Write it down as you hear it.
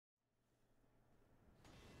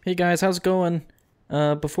Hey guys, how's it going?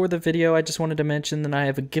 Before the video, I just wanted to mention that I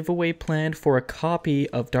have a giveaway planned for a copy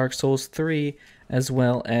of Dark Souls 3, as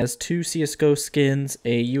well as 2 CSGO skins,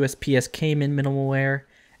 a USPS Cayman minimalware,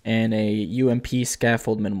 and a UMP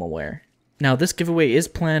Scaffold minimalware. Now, this giveaway is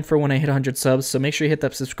planned for when I hit 100 subs, so make sure you hit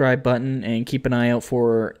that subscribe button and keep an eye out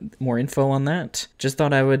for more info on that. Just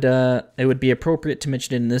thought it would be appropriate to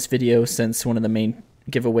mention it in this video since one of the main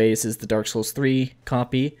giveaways is the Dark Souls 3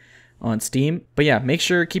 copy on Steam. But yeah, make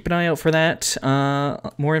sure keep an eye out for that.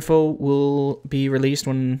 More info will be released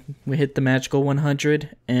when we hit the magical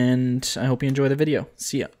 100, and I hope you enjoy the video.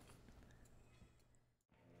 See ya.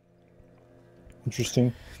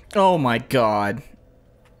 Interesting. Oh my god.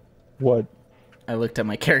 What? I looked at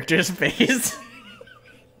my character's face.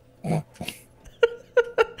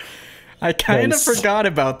 I kind of forgot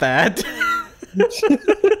about that.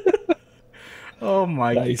 Oh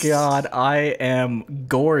my god, I am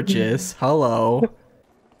gorgeous. Hello.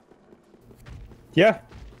 Yeah.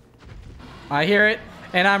 I hear it,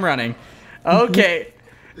 and I'm running. Okay.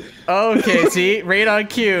 Okay, see? Right on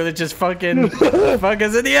cue. That just fucking fuck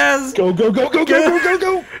us in the ass. Go, go, go, go, go, go, go,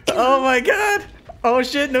 go. Oh my god. Oh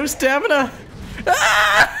shit, no stamina.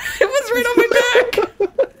 Ah! It was right on my back.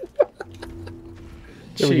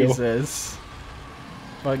 Jesus.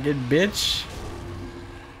 Fucking bitch.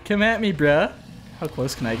 Come at me, bruh. How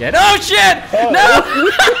close can I get? Oh shit! Oh. No!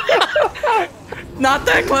 Not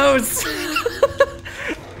that close!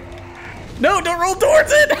 No, don't roll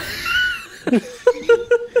towards it!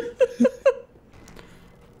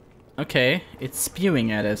 Okay, it's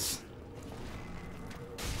spewing at us.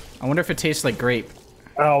 I wonder if it tastes like grape.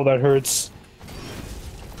 Ow, that hurts.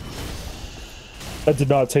 That did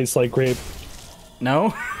not taste like grape.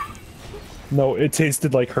 No? No, it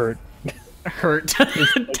tasted like hurt. Hurt.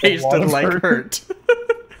 It tasted like hurt.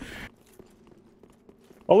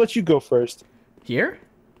 I'll let you go first. Here?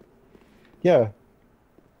 Yeah.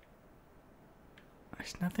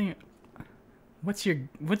 There's nothing. What's your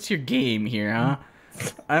game here, huh?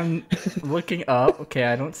 I'm looking up. Okay,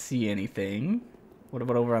 I don't see anything. What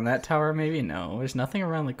about over on that tower, maybe? No, there's nothing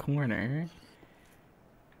around the corner.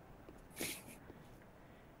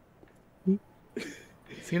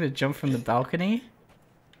 Is he gonna jump from the balcony?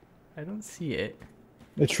 I don't see it.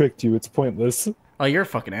 I tricked you. It's pointless. Oh, you're a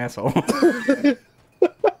fucking asshole.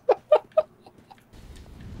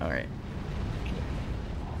 Alright.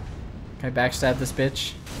 Can I backstab this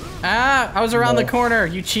bitch? Ah! I was around the corner,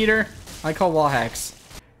 you cheater! I call wall hacks.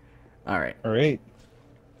 Alright. Alright.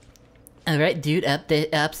 Alright, dude,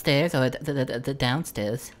 upstairs or the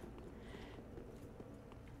downstairs?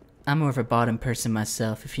 I'm more of a bottom person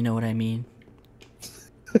myself, if you know what I mean.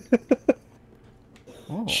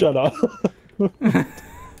 Oh. Shut up.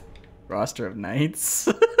 Roster of knights.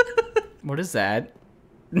 What is that?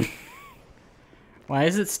 Why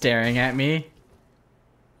is it staring at me?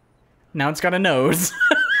 Now it's got a nose.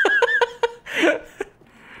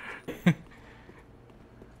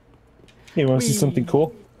 Hey, want to see something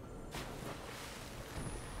cool?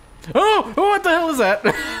 Oh! Oh, what the hell is that?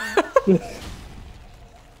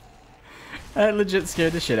 That legit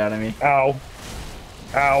scared the shit out of me. Ow.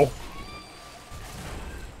 Ow.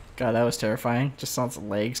 God, that was terrifying. Just saw its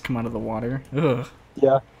legs come out of the water. Ugh.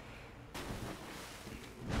 Yeah.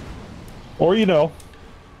 Or, you know,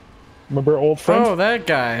 remember old friend? Oh, that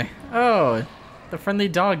guy. Oh, the friendly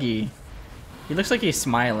doggy. He looks like he's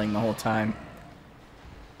smiling the whole time.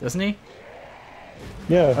 Doesn't he?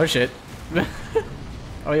 Yeah. Oh, shit.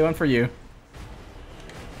 Oh, he went for you.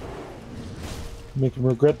 Make him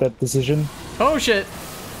regret that decision. Oh, shit.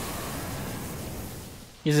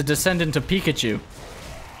 He's a descendant of Pikachu.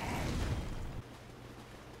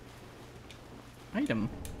 Item.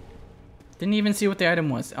 Didn't even see what the item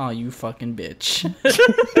was. Oh, you fucking bitch. As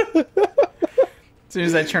soon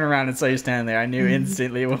as I turn around and saw you standing there, I knew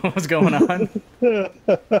instantly what was going on.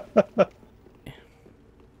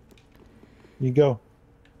 You go.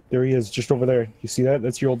 There he is, just over there. You see that?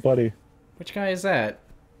 That's your old buddy. Which guy is that?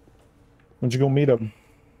 Why don't you go meet him?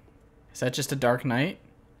 Is that just a Dark Knight?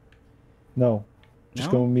 No.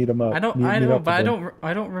 Just No? go meet him up. I don't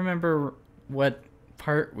remember what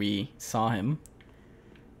part we saw him.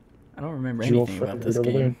 I don't remember anything about this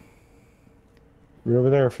game. Right over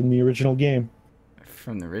there from the original game.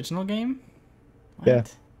 From the original game? What? Yeah. I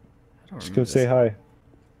don't Just remember go say hi.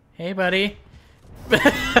 Hey, buddy.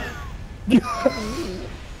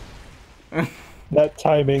 That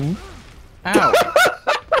timing. Ow.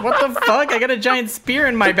 What the fuck? I got a giant spear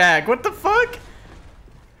in my back. What the fuck?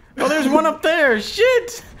 Oh, there's one up there.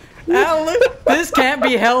 Shit. Ow, look. This can't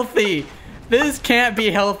be healthy. This can't be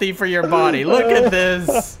healthy for your body. Look at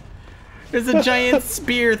this. There's a giant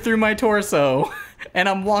spear through my torso. And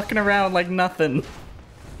I'm walking around like nothing.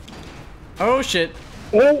 Oh shit.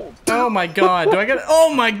 Oh! Oh my god. Do I get?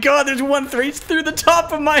 Oh my god, there's one through the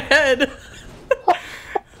top of my head.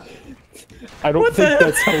 I don't think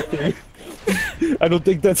that's healthy. I don't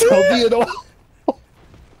think that's healthy at all.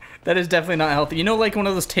 That is definitely not healthy. You know, like one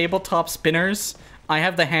of those tabletop spinners? I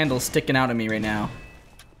have the handle sticking out of me right now.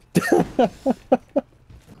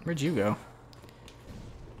 Where'd you go?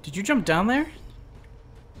 Did you jump down there?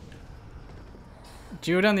 Did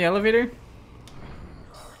you go down the elevator?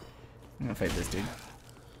 I'm gonna fight this dude.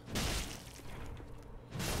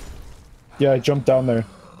 Yeah, I jumped down there.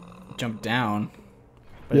 Jump down?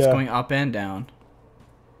 But it's going up and down.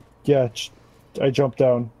 Yeah, I jumped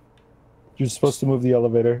down. You're supposed to move the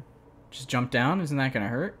elevator. Just jump down? Isn't that gonna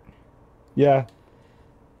hurt? Yeah.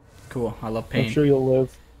 Cool, I love pain. I'm sure you'll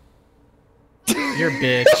live. You're a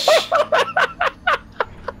bitch.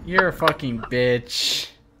 You're a fucking bitch.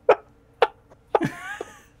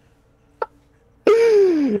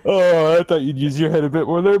 Oh, I thought you'd use your head a bit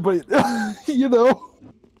more there, but you know.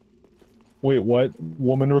 Wait, what?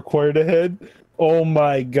 Woman required a head? Oh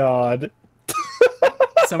my god.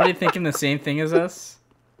 Somebody thinking the same thing as us?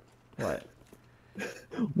 What?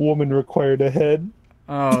 Woman required a head.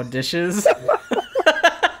 Oh, dishes?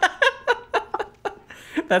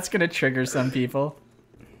 That's gonna trigger some people.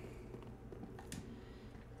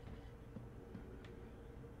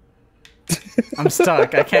 I'm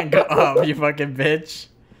stuck. I can't go up, you fucking bitch.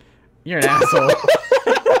 You're an asshole.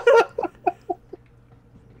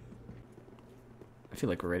 I feel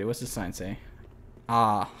like we're ready. What's the sign say?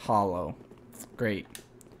 Ah, hollow. Great.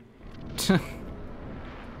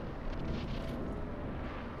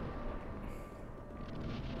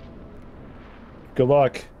 Good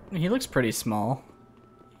luck. He looks pretty small.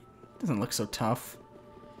 Doesn't look so tough.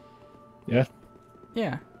 Yeah.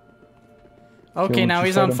 Yeah. Okay, Feel now like you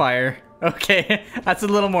he's fight on him. fire. Okay, that's a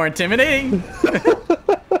little more intimidating.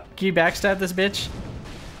 Can you backstab this bitch?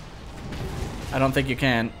 I don't think you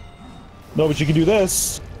can. No, but you can do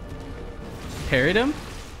this. Parried him?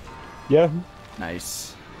 Yeah.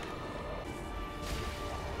 Nice.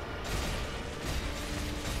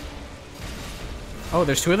 Oh,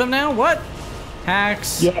 there's two of them now? What?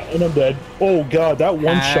 Hacks. Yeah, and I'm dead. Oh god, that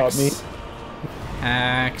one shot me.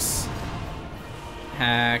 Hacks.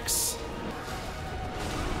 Hacks.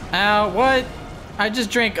 Ow, what? I just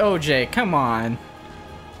drank OJ, come on.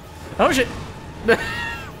 Oh shit! Come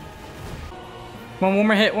on,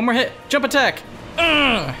 one more hit, jump attack!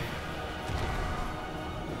 Ugh.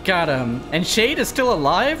 Got him. And Shade is still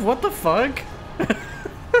alive? What the fuck?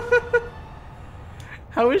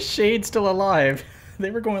 How is Shade still alive?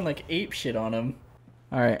 They were going like ape shit on him.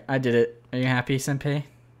 Alright, I did it. Are you happy, Senpai?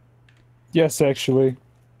 Yes, actually.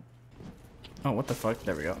 Oh, what the fuck?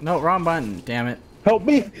 There we go. No, wrong button. Damn it. Help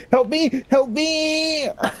me! Help me! Help me!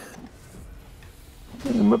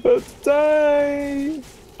 I'm about to die.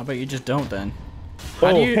 How about you just don't then?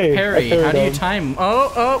 How do you hey, parry? How do you time?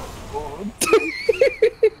 Oh, oh!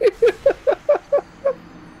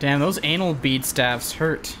 Damn, those anal bead staffs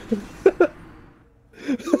hurt.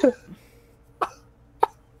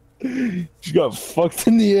 She got fucked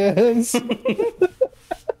in the ass.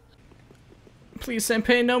 Please,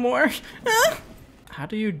 Senpai, no more. Ah! How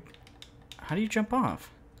do you jump off?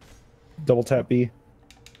 Double tap B.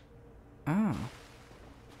 Oh.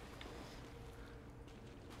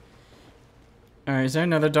 Alright, is there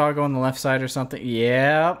another doggo on the left side or something?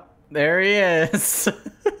 Yep, there he is.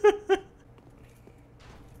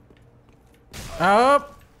 Oh.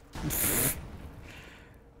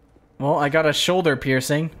 Well, I got a shoulder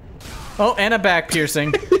piercing. Oh, and a back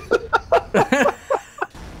piercing.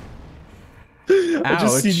 I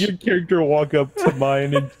just seen your character walk up to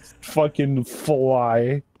mine and fucking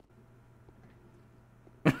fly.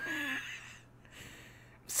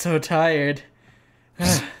 So tired.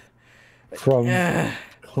 From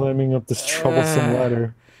climbing up this troublesome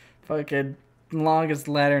ladder. Fucking longest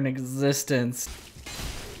ladder in existence.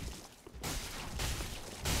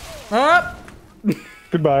 Up!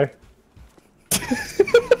 Goodbye.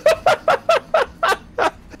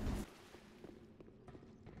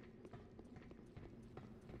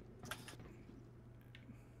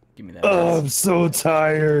 Give me that. Oh, I'm so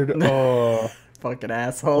tired. Oh, Fucking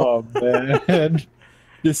asshole. oh man.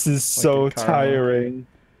 This is so Fucking karma. tiring.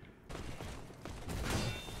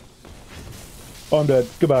 Oh, I'm dead.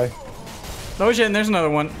 Goodbye. Oh shit, and there's another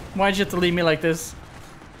one. Why'd you have to leave me like this?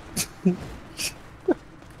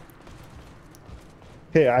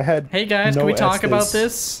 Hey, I had. Hey guys, no can we talk about Estes.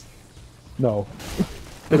 this? No.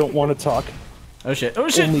 I don't want to talk. Oh shit, oh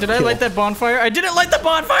shit, Only did I kill. light that bonfire? I didn't light the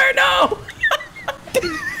bonfire, no!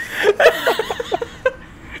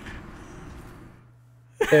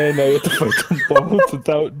 And now you have to fight them both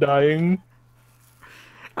without dying.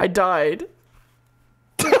 I died.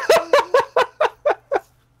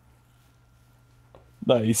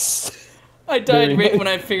 Nice. I died Very right nice. when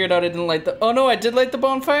I figured out I didn't light the... Oh no, I did light the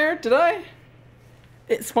bonfire? Did I?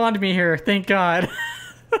 It spawned me here, thank God.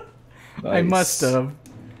 I must Nice. have.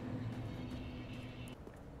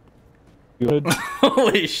 Good.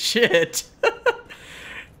 Holy shit.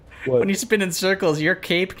 What? When you spin in circles, your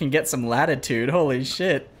cape can get some latitude. Holy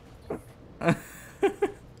shit.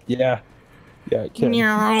 Yeah. Yeah, it can.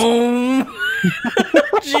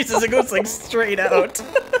 Jesus, it goes like straight out.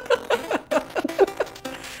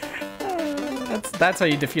 That's how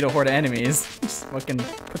you defeat a horde of enemies. Just fucking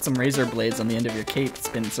put some razor blades on the end of your cape,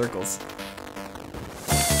 spin in circles.